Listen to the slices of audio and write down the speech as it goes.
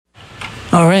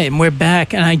All right, and we're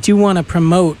back, and I do want to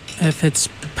promote, if it's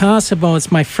possible,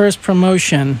 it's my first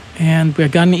promotion, and we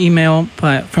got an email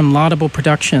from Laudable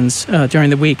Productions during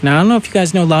the week. Now, I don't know if you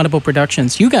guys know Laudable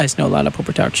Productions. You guys know Laudable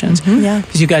Productions,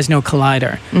 because you guys know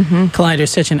Collider. Collider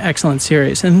is such an excellent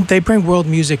series, and they bring world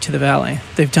music to the Valley.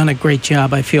 They've done a great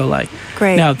job, I feel like.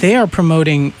 Great. Now, they are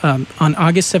promoting, on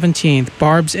August 17th,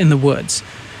 Barb's in the Woods.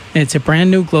 And it's a brand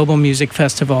new global music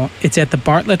festival. It's at the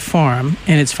Bartlett Farm,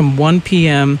 and it's from 1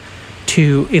 p.m.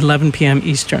 to 11 p.m.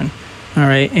 Eastern. All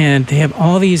right, and they have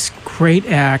all these great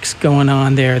acts going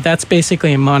on there. That's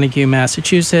basically in Montague,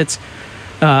 Massachusetts.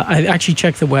 I actually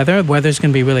checked the weather. The weather's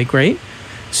going to be really great.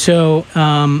 So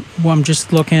I'm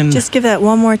just looking. Just give that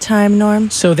one more time, Norm.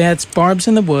 So that's Barb's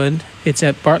in the Wood. It's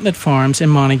at Bartlett Farms in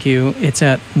Montague. It's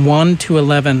at 1 to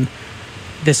 11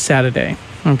 this Saturday,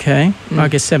 okay,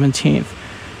 August 17th.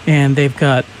 And they've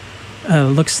got,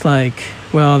 looks like,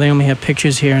 well, they only have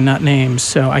pictures here, not names,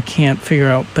 so I can't figure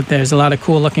out. But there's a lot of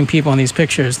cool-looking people in these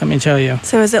pictures, let me tell you.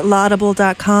 So is it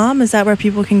laudable.com? Is that where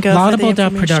people can go for the information?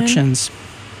 Laudable.productions.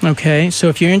 Okay, so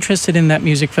if you're interested in that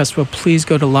music festival, please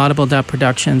go to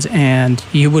laudable.productions, and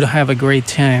you would have a great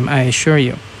time, I assure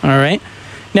you. All right?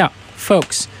 Now,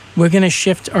 folks, we're going to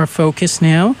shift our focus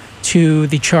now to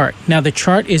the chart. Now, the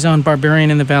chart is on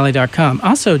barbarianinthevalley.com.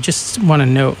 Also, just want to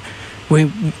note,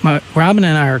 Robin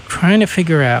and I are trying to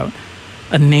figure out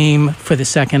a name for the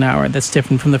second hour that's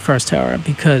different from the first hour,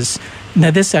 because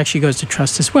now this actually goes to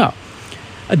trust as well.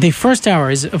 The first hour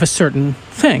is of a certain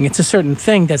thing. It's a certain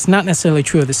thing that's not necessarily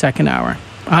true of the second hour.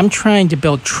 I'm trying to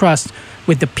build trust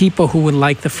with the people who would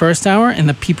like the first hour and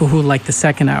the people who like the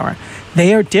second hour.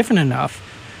 They are different enough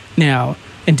now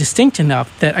and distinct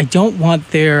enough that I don't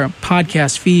want their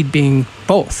podcast feed being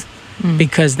both,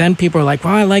 because then people are like,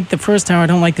 well, I like the first hour, I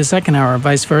don't like the second hour, or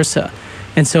vice versa.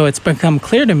 And so it's become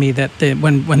clear to me that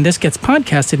when this gets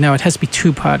podcasted now, it has to be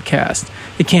two podcasts.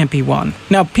 It can't be one.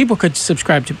 Now, people could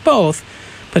subscribe to both,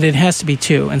 but it has to be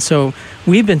two. And so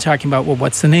we've been talking about, well,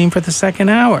 what's the name for the second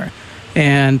hour?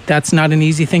 And that's not an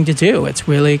easy thing to do. It's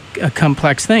really a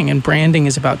complex thing. And branding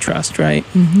is about trust, right?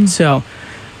 So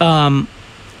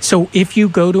if you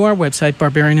go to our website,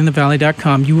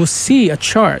 barbarianinthevalley.com, you will see a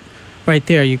chart right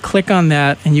there. You click on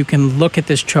that, and you can look at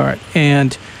this chart.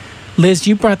 And Liz,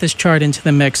 you brought this chart into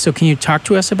the mix, so can you talk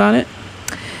to us about it?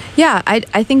 Yeah,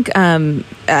 I think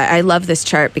I love this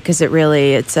chart because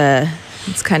it's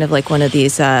kind of like one of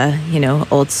these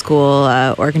old school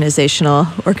organizational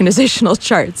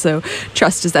charts. So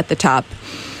trust is at the top,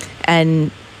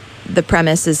 and the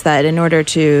premise is that in order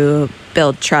to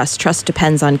build trust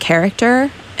depends on character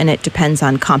and it depends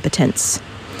on competence.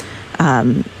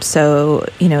 So,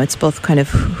 it's both kind of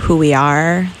who we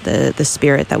are, the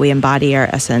spirit that we embody, our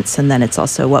essence, and then it's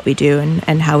also what we do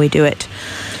and how we do it.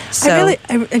 So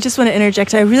I just want to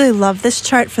interject. I really love this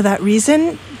chart for that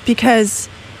reason, because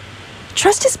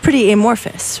trust is pretty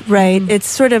amorphous, right? It's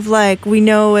sort of like we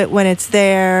know it when it's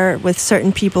there with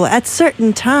certain people at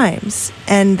certain times,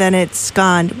 and then it's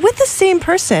gone with the same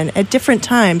person at different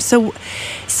times.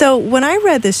 So when I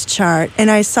read this chart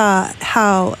and I saw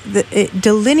how it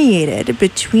delineated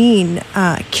between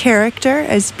character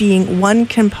as being one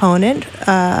component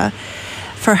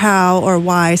for how or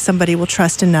why somebody will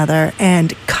trust another,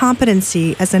 and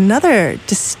competency as another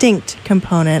distinct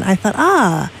component, I thought,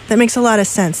 that makes a lot of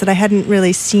sense that I hadn't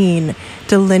really seen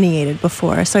delineated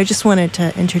before. So I just wanted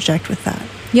to interject with that.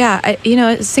 Yeah, I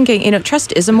was thinking,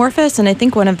 trust is amorphous, and I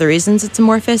think one of the reasons it's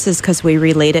amorphous is because we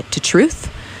relate it to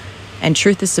truth, and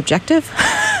truth is subjective.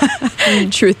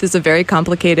 Truth is a very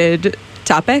complicated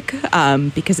topic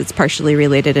because it's partially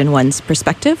related in one's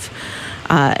perspective.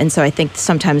 And so I think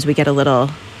sometimes we get a little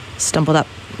stumbled up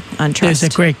on trust.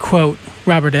 There's a great quote.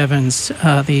 Robert Evans,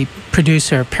 the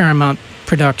producer, Paramount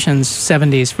Productions,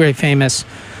 70s, very famous,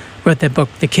 wrote that book,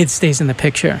 The Kid Stays in the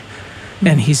Picture.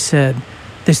 And he said,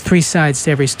 there's three sides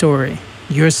to every story.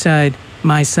 Your side,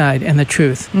 my side, and the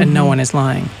truth. And no one is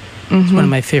lying. It's one of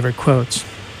my favorite quotes.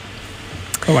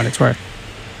 For what it's worth.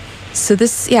 So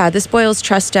this boils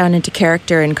trust down into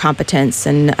character and competence.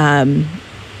 And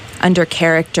under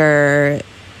character,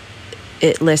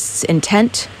 it lists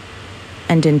intent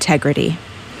and integrity.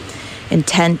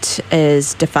 Intent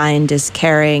is defined as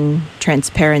caring,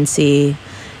 transparency,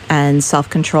 and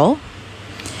self-control.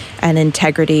 And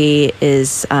integrity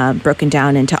is broken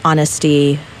down into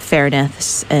honesty,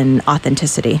 fairness, and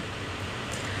authenticity.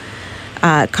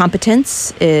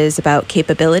 Competence is about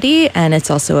capability, and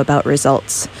it's also about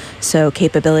results. So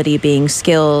capability being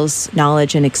skills,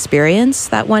 knowledge, and experience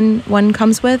that one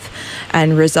comes with,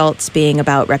 and results being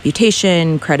about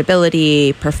reputation,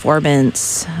 credibility,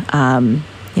 performance,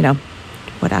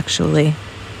 what actually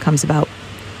comes about.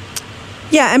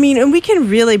 Yeah, I mean, and we can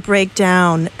really break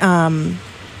down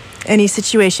any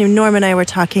situation. Norm and I were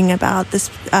talking about this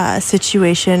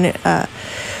situation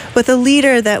with a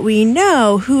leader that we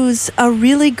know who's a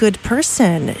really good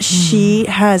person. She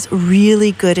has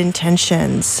really good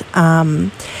intentions.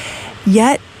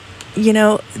 Yet,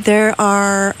 there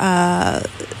are...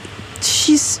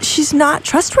 she's not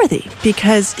trustworthy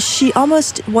because she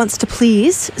almost wants to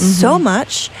please so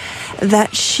much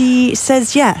that she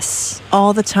says yes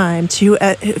all the time to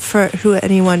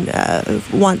anyone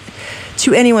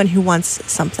who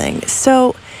wants something.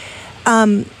 So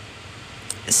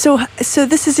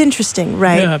this is interesting,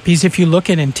 right? Yeah, because if you look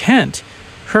at intent,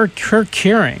 her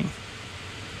caring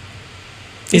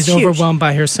is huge. overwhelmed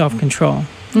by her self-control,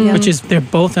 which is, they're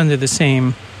both under the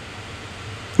same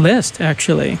list,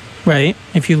 actually, right?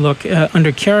 If you look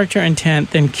under character,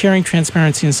 intent, then caring,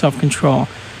 transparency, and self-control.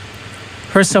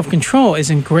 Her self-control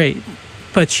isn't great,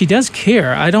 but she does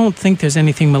care. I don't think there's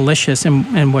anything malicious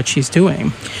in what she's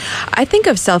doing. I think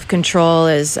of self-control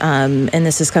as, and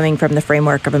this is coming from the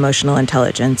framework of emotional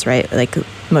intelligence, right? Like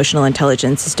emotional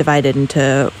intelligence is divided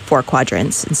into 4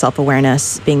 quadrants, and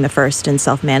self-awareness being the first and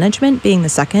self-management being the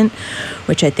second,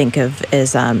 which I think of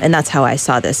as, and that's how I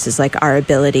saw this, is like our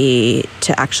ability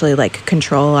to actually like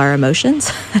control our emotions,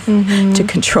 to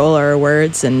control our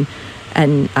words and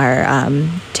our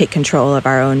take control of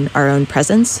our own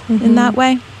presence in that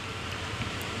way.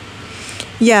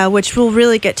 Yeah, which will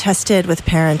really get tested with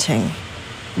parenting,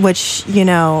 which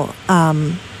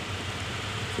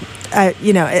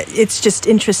it's just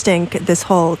interesting. This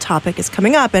whole topic is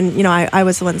coming up, and I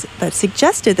was the one that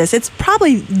suggested this. It's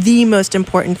probably the most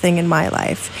important thing in my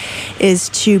life is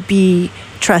to be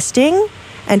trusting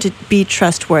and to be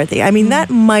trustworthy. I mean,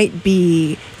 that might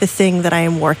be the thing that I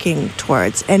am working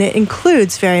towards. And it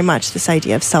includes very much this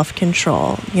idea of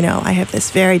self-control. I have this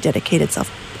very dedicated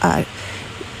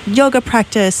yoga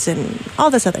practice, and all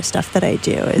this other stuff that I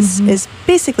do is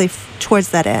basically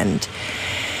towards that end.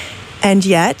 And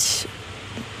yet,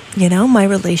 my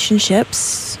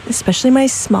relationships, especially my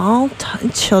small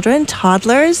children,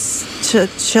 toddlers,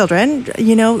 children,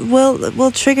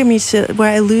 will trigger me to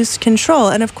where I lose control.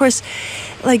 And of course,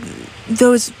 like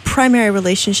those primary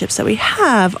relationships that we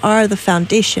have are the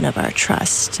foundation of our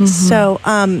trust. So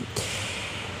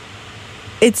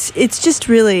it's just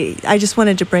really, I just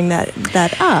wanted to bring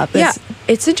that up.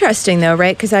 It's interesting though,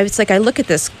 right? Because I look at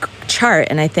this chart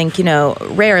and I think,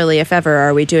 rarely, if ever,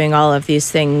 are we doing all of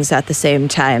these things at the same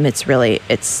time. It's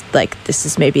like, this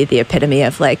is maybe the epitome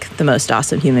of like the most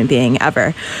awesome human being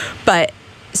ever. But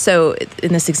so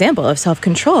in this example of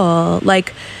self-control,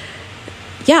 like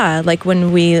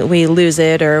when we lose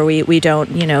it or we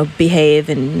don't, behave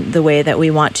in the way that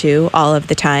we want to all of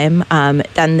the time,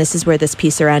 then this is where this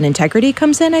piece around integrity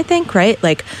comes in, I think, right?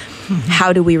 Like,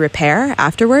 how do we repair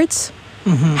afterwards?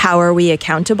 How are we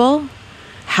accountable?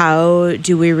 How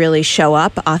do we really show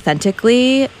up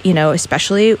authentically,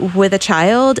 especially with a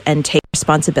child, and take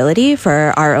responsibility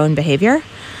for our own behavior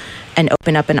and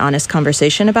open up an honest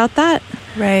conversation about that?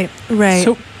 Right.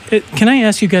 So, can I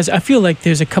ask you guys, I feel like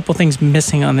there's a couple things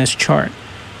missing on this chart.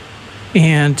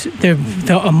 And the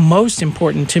most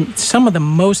important some of the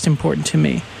most important to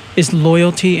me is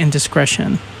loyalty and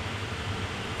discretion.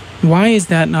 Why is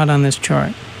that not on this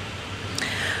chart?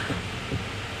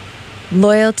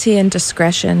 Loyalty and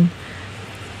discretion.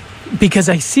 Because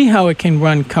I see how it can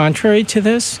run contrary to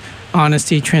this,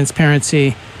 honesty,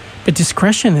 transparency, but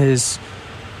discretion is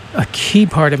a key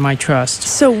part of my trust.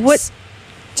 So what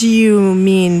do you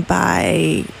mean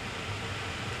by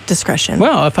discretion?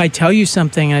 Well, if I tell you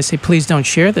something and I say, please don't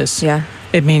share this,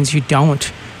 it means you don't.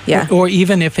 Yeah. Or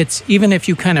even if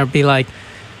you kind of be like,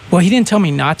 well, he didn't tell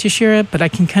me not to share it, but I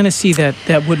can kind of see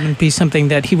that wouldn't be something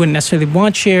that he wouldn't necessarily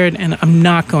want shared, and I'm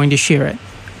not going to share it.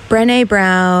 Brené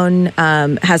Brown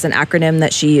has an acronym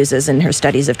that she uses in her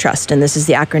studies of trust, and this is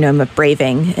the acronym of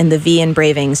BRAVING. And the V in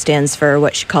BRAVING stands for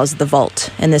what she calls the vault.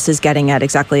 And this is getting at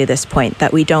exactly this point,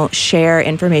 that we don't share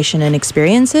information and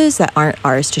experiences that aren't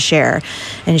ours to share.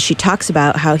 And she talks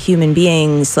about how human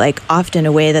beings, like often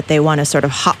a way that they want to sort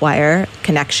of hotwire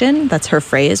connection, that's her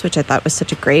phrase, which I thought was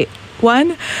such a great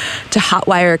one, to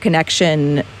hotwire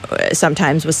connection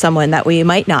sometimes with someone that we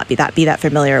might not be that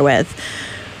familiar with.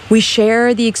 We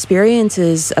share the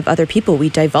experiences of other people. We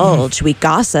divulge, we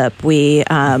gossip, we,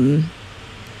 I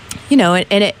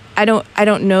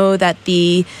don't know that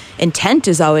the intent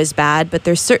is always bad, but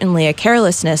there's certainly a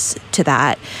carelessness to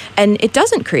that. And it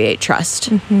doesn't create trust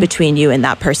between you and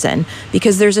that person,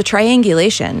 because there's a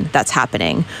triangulation that's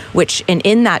happening, and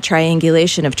in that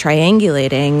triangulation of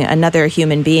triangulating another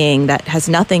human being that has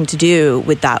nothing to do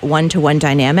with that one-to-one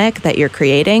dynamic that you're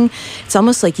creating, it's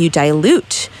almost like you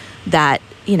dilute that,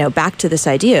 back to this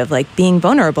idea of like being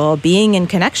vulnerable, being in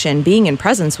connection, being in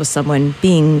presence with someone,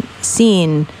 being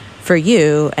seen for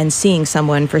you and seeing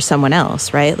someone for someone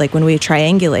else, right? Like when we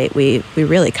triangulate, we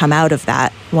really come out of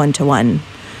that one-to-one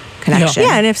connection.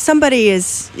 Yeah, and if somebody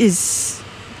is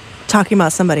talking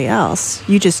about somebody else,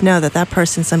 you just know that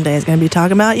person someday is going to be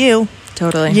talking about you.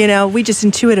 Totally. We just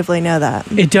intuitively know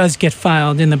that. It does get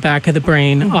filed in the back of the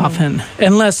brain often,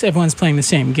 unless everyone's playing the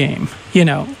same game,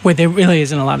 where there really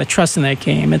isn't a lot of trust in that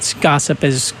game. It's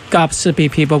gossipy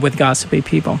people with gossipy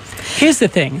people. Here's the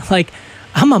thing, like,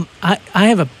 I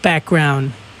have a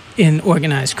background in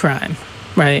organized crime,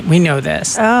 right? We know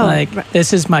this. Oh, like,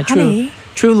 this is my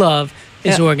true love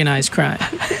is organized crime.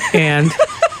 And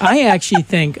I actually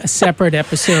think a separate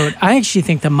episode, I actually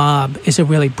think the mob is a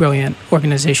really brilliant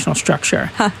organizational structure.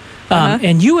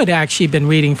 And you had actually been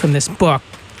reading from this book,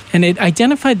 and it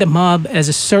identified the mob as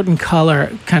a certain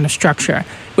color kind of structure,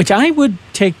 which I would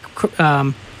take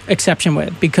exception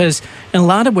with, because in a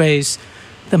lot of ways,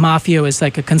 the mafia is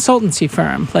like a consultancy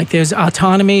firm. Like there's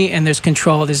autonomy and there's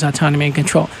control. There's autonomy and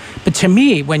control. But to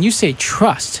me, when you say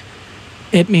trust,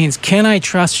 it means, can I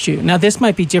trust you? Now, this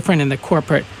might be different in the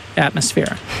corporate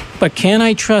atmosphere, but can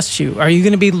I trust you? Are you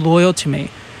going to be loyal to me?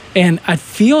 And it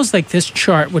feels like this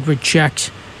chart would reject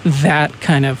that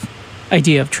kind of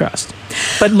idea of trust.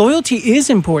 But loyalty is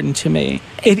important to me.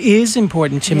 It is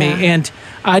important to me. And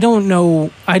I don't know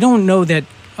that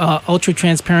ultra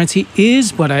transparency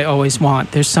is what I always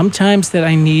want. There's sometimes that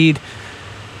I need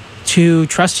to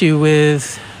trust you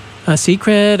with a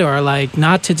secret, or like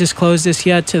not to disclose this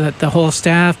yet to the whole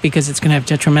staff because it's going to have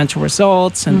detrimental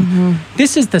results. And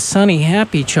this is the sunny,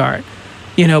 happy chart,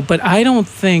 but I don't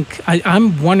think,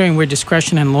 I'm wondering where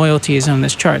discretion and loyalty is on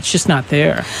this chart. It's just not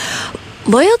there.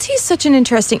 Loyalty is such an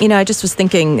interesting, I just was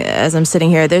thinking as I'm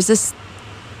sitting here, there's this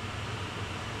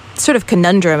sort of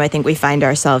conundrum I think we find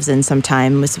ourselves in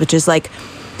sometimes, which is like,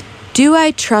 do I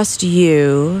trust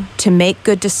you to make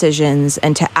good decisions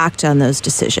and to act on those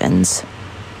decisions?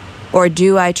 Or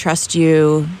do I trust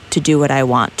you to do what I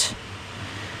want?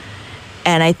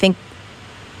 And I think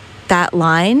that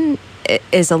line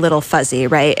is a little fuzzy,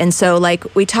 right? And so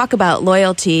like we talk about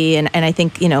loyalty, and I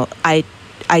think, I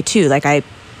too, like I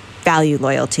value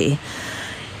loyalty.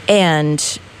 And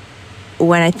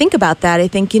when I think about that, I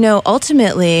think,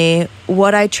 ultimately,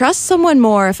 would I trust someone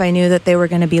more if I knew that they were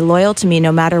going to be loyal to me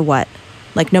no matter what?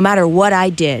 Like no matter what I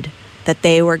did, that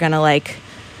they were going to like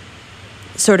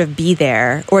sort of be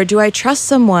there? Or do I trust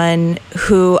someone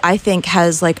who I think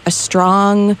has like a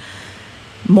strong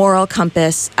moral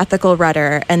compass, ethical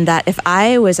rudder, and that if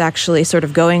I was actually sort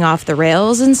of going off the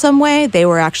rails in some way, they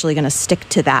were actually going to stick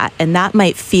to that? And that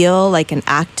might feel like an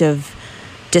act of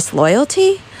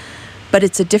disloyalty, but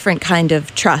it's a different kind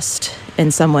of trust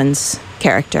in someone's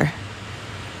character.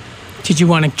 Did you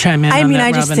want to chime in on that, I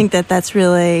Robin? just think that that's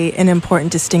really an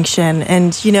important distinction.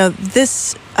 And,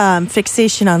 this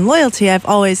fixation on loyalty I've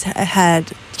always had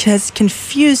has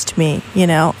confused me,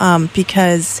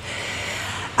 because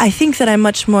I think that I'm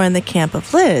much more in the camp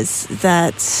of Liz,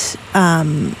 that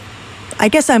I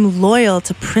guess I'm loyal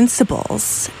to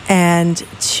principles and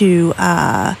to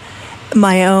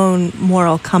my own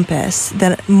moral compass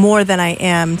more than I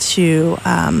am to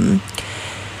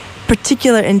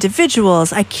particular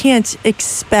individuals. I can't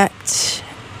expect.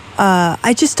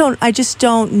 I just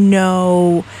don't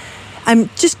know. I'm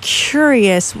just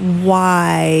curious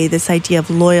why this idea of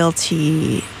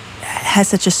loyalty has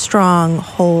such a strong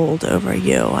hold over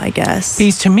you, I guess.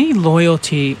 Because to me,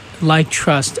 loyalty, like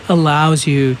trust, allows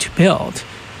you to build.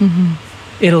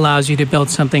 It allows you to build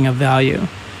something of value.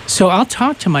 So I'll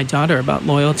talk to my daughter about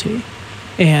loyalty,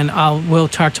 and we'll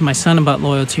talk to my son about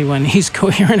loyalty when he's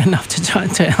coherent enough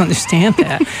to understand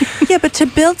that. Yeah, but to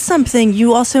build something,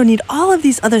 you also need all of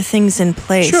these other things in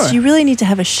place. Sure. You really need to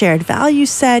have a shared value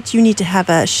set. You need to have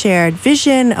a shared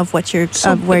vision of what you're,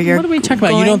 of where you're. What are we talking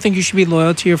about? You don't think you should be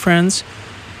loyal to your friends?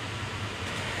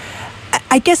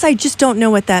 I guess I just don't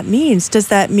know what that means. Does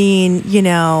that mean,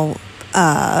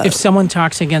 if someone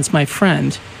talks against my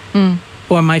friend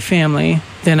or my family,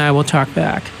 then I will talk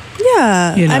back.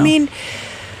 Yeah, I mean,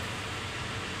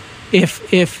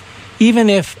 even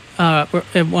if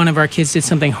one of our kids did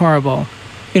something horrible,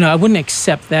 I wouldn't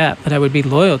accept that, but I would be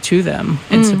loyal to them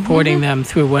and supporting them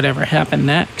through whatever happened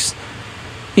next.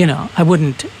 I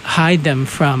wouldn't hide them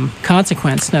from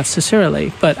consequence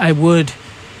necessarily, but I would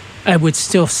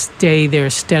still stay there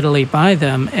steadily by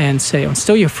them and say, I'm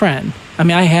still your friend. I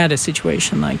mean, I had a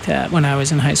situation like that when I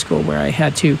was in high school where I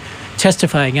had to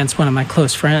testify against one of my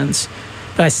close friends,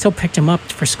 but I still picked him up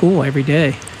for school every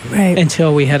day. Right.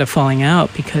 Until we had a falling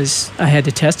out because I had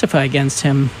to testify against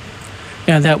him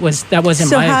Yeah, that wasn't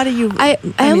So my. how do you? I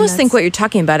mean, almost think that's- what you're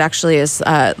talking about actually is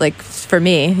like for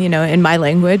me, in my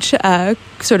language,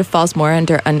 sort of falls more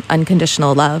under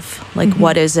unconditional love. Like,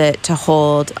 what is it to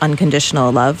hold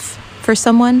unconditional love for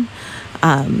someone?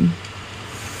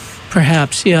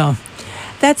 Perhaps, yeah.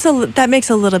 that makes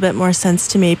a little bit more sense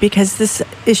to me, because this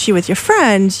issue with your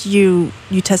friend, you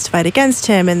testified against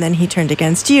him and then he turned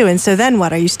against you, and so then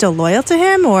what? Are you still loyal to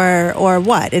him or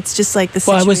what? It's just like the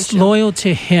situation. Well, I was loyal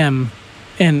to him,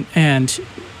 and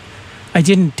I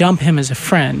didn't dump him as a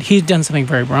friend. He'd done something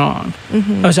very wrong.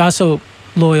 I was also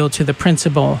loyal to the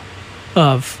principle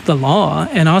of the law,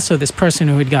 and also this person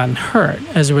who had gotten hurt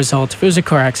as a result. It was a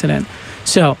car accident.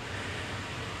 So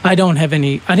I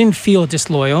didn't feel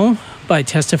disloyal by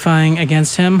testifying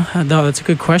against him, though that's a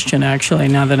good question, actually,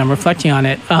 now that I'm reflecting on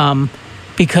it.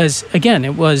 Because, again,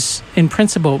 it was, in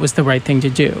principle, it was the right thing to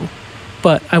do.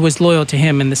 But I was loyal to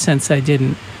him in the sense that I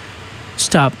didn't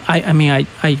stop.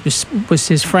 I was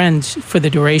his friend for the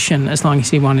duration, as long as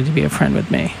he wanted to be a friend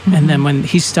with me. And then when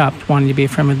he stopped wanting to be a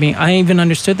friend with me, I even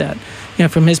understood that.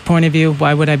 From his point of view,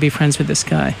 why would I be friends with this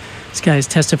guy? This guy is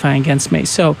testifying against me.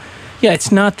 So, yeah,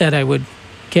 it's not that I would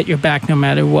get your back no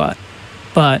matter what,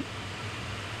 but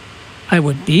I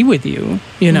would be with you.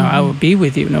 I would be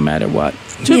with you no matter what,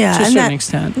 to a certain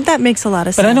extent. That makes a lot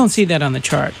of sense. But I don't see that on the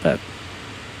chart. But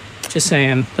just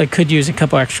saying, I could use a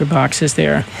couple extra boxes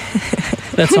there.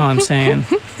 That's all I'm saying.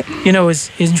 It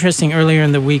was interesting. Earlier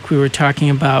in the week, we were talking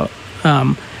about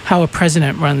how a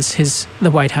president runs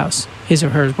the White House. His or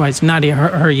her, not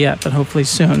her yet, but hopefully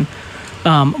soon,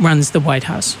 runs the White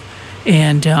House.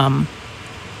 And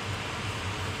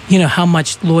how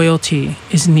much loyalty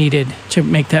is needed to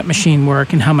make that machine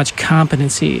work, and how much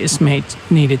competency is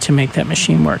needed to make that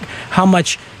machine work. How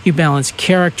much you balance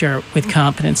character with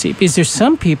competency. Because there's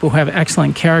some people who have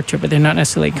excellent character, but they're not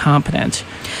necessarily competent.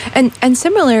 And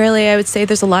similarly, I would say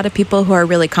there's a lot of people who are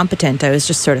really competent. I was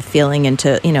just sort of feeling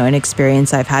into, an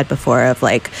experience I've had before of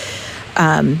like,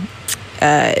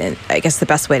 I guess the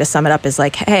best way to sum it up is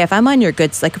like, hey, if I'm on your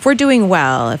goods, like if we're doing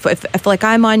well, if like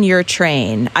I'm on your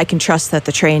train, I can trust that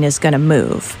the train is going to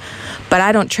move. But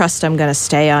I don't trust I'm going to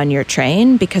stay on your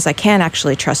train because I can't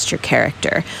actually trust your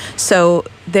character. So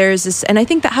there's this, and I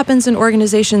think that happens in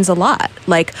organizations a lot.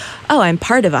 Like, oh, I'm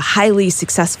part of a highly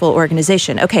successful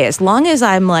organization. Okay, as long as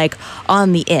I'm like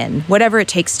on the in, whatever it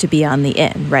takes to be on the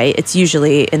in, right? It's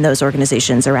usually in those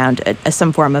organizations around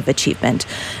some form of achievement.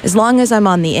 As long as I'm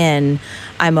on the in,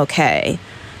 I'm okay.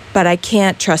 But I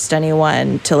can't trust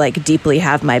anyone to like deeply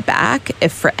have my back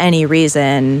if for any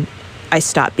reason I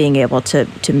stop being able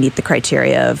to meet the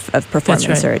criteria of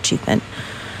performance or achievement.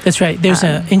 That's right. There's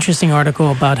an interesting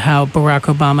article about how Barack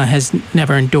Obama has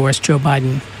never endorsed Joe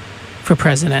Biden for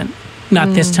president, not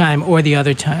this time or the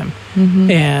other time.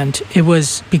 And it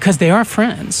was because they are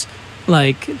friends.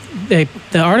 Like, the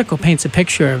article paints a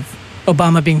picture of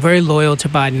Obama being very loyal to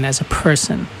Biden as a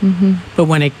person. But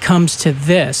when it comes to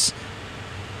this,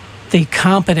 the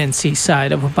competency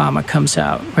side of Obama comes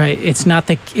out, right? It's not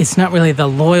really the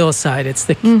loyal side. It's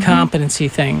the competency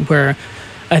thing where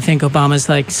I think Obama's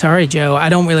like, sorry, Joe, I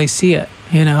don't really see it.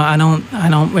 I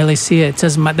don't really see it. It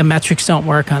says the metrics don't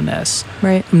work on this.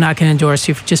 Right. I'm not going to endorse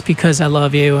you just because I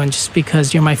love you and just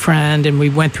because you're my friend and we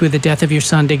went through the death of your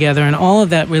son together and all of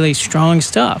that really strong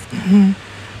stuff.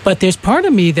 But there's part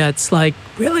of me that's like,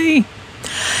 really?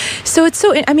 So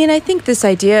I think this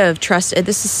idea of trust,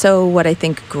 this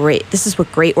is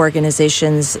what great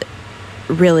organizations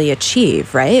really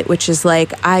achieve, right? Which is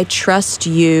like, I trust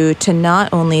you to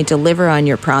not only deliver on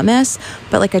your promise,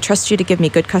 but like I trust you to give me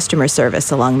good customer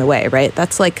service along the way, right?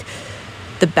 That's like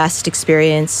the best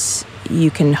experience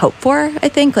you can hope for, I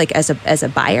think, like as a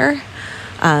buyer.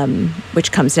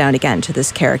 Which comes down again to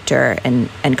this character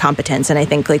and competence. And I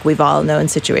think like we've all known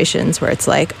situations where it's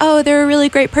like, oh, they're a really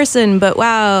great person, but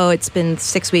wow, it's been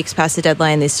 6 weeks past the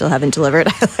deadline, they still haven't delivered.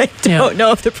 I don't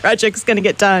know if the project's going to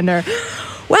get done, or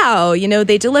wow,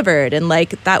 they delivered and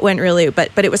like that went really, but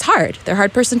it was hard. They're a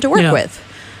hard person to work with.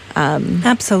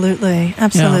 Absolutely.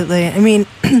 I mean,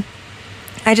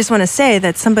 I just want to say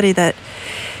that somebody that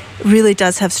really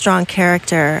does have strong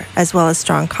character as well as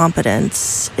strong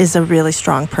competence is a really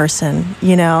strong person,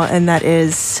 and that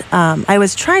is, I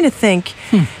was trying to think,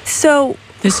 so...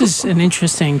 This is an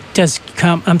interesting,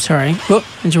 I'm sorry,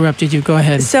 interrupted you, go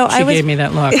ahead. So she gave me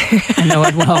that look. I know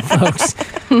it well, folks.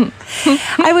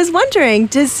 I was wondering,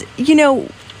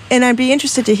 and I'd be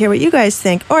interested to hear what you guys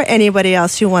think, or anybody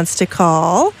else who wants to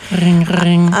call. Ring,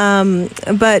 ring.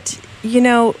 But,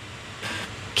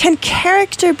 can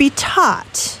character be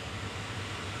taught?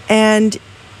 And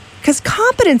because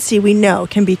competency, we know,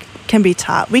 can be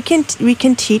taught. We can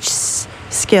teach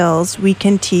skills. We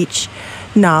can teach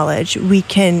knowledge, we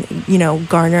can,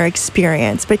 garner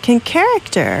experience, but can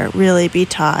character really be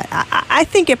taught? I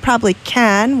think it probably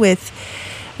can with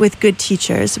good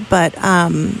teachers, but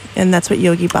and that's what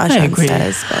Yogi Bhajan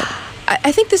says. But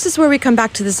I think this is where we come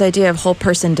back to this idea of whole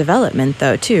person development,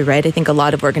 though, too, right? I think a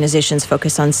lot of organizations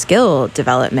focus on skill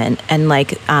development, and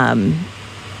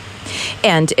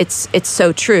and it's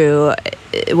so true.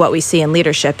 What we see in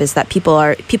leadership is that people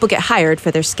get hired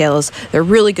for their skills. They're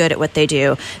really good at what they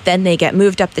do. Then they get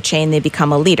moved up the chain. They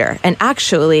become a leader. And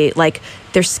actually,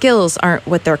 their skills aren't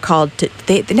what they're called to.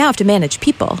 They now have to manage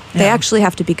people. Yeah. They actually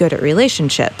have to be good at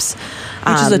relationships.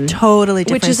 Which is a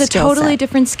totally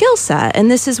different skill set.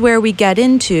 And this is where we get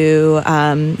into,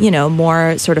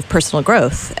 more sort of personal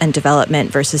growth and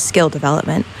development versus skill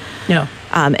development. Yeah.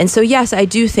 And so, yes, I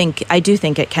do think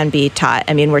it can be taught.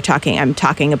 I mean, I'm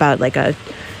talking about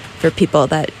for people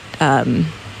that,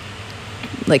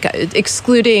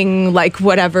 excluding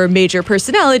whatever major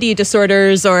personality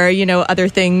disorders or, other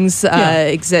things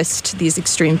exist, these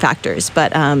extreme factors.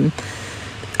 But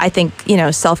I think,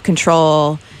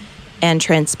 self-control and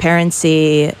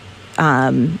transparency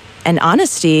and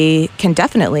honesty can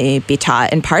definitely be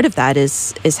taught. And part of that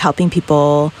is helping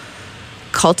people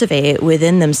cultivate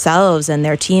within themselves and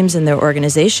their teams and their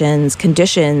organizations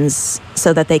conditions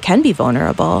so that they can be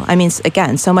vulnerable. I mean,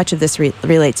 again, so much of this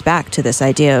relates back to this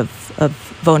idea of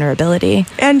vulnerability.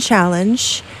 And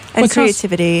challenge and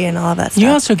creativity and all of that stuff. You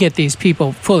also get these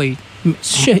people fully,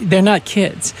 they're not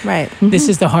kids. Right. Mm-hmm. This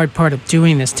is the hard part of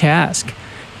doing this task.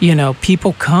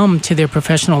 People come to their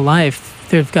professional life,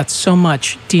 they've got so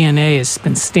much DNA has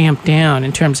been stamped down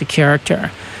in terms of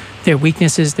character. Their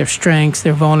weaknesses, their strengths,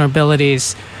 their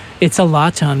vulnerabilities. It's a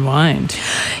lot to unwind.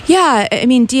 Yeah, I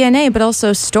mean, DNA, but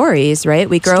also stories, right?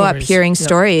 We grow up hearing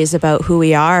stories about who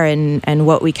we are and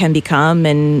what we can become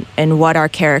and what our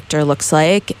character looks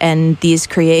like. And these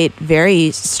create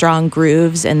very strong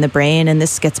grooves in the brain. And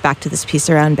this gets back to this piece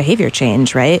around behavior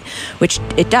change, right? Which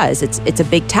it does. It's a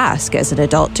big task as an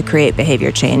adult to create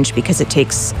behavior change because it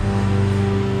takes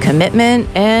commitment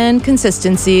and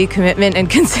consistency.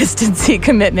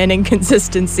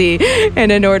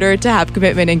 And in order to have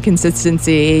commitment and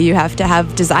consistency, you have to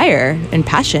have desire and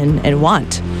passion and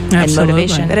want. Absolutely. And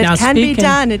motivation. But it can be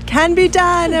done. It can be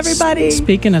done, everybody.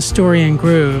 Speaking of story and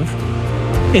groove,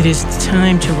 it is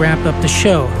time to wrap up the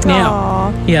show.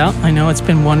 Now, yeah, I know it's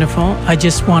been wonderful. I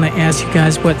just want to ask you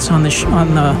guys what's on the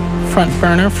front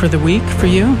burner for the week for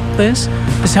you, Liz.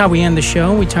 This is how we end the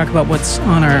show. We talk about what's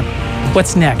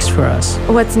next for us.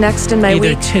 What's next in my week?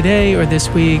 Either today or this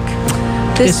week.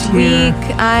 This week,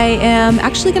 I am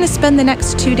actually going to spend the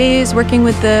next 2 days working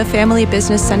with the Family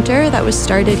Business Center that was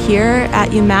started here at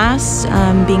UMass,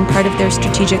 being part of their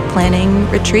strategic planning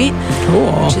retreat.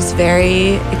 Cool. Which is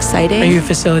very exciting. Are you a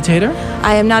facilitator?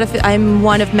 I am not. I'm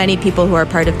one of many people who are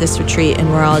part of this retreat, and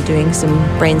we're all doing some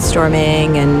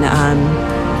brainstorming and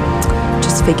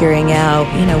just figuring out,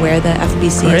 where the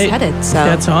FBC is headed. So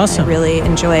that's awesome. I really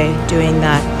enjoy doing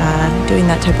that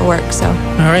type of work. So.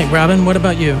 All right, Robin, what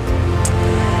about you?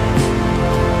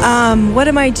 What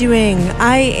am I doing?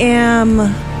 I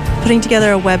am putting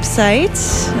together a website.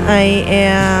 I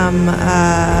am,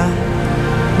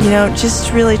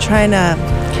 just really trying to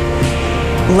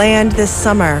land this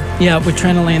summer. Yeah, we're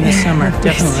trying to land this summer,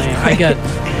 definitely. I got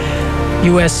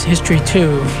U.S. History 2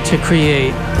 to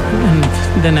create in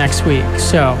the next week.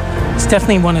 So it's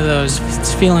definitely one of those,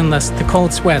 it's feeling the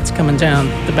cold sweats coming down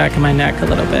the back of my neck a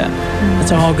little bit.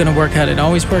 It's all going to work out. It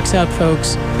always works out,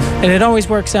 folks. And it always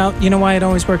works out. You know why it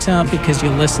always works out? Because you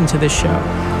listen to this show.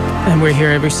 And we're here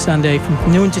every Sunday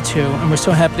from noon to 2. And we're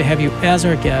so happy to have you as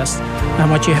our guest. I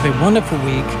want you to have a wonderful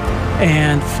week.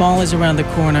 And fall is around the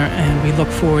corner. And we look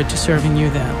forward to serving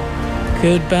you then.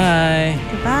 Goodbye.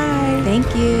 Goodbye.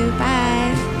 Thank you.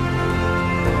 Bye.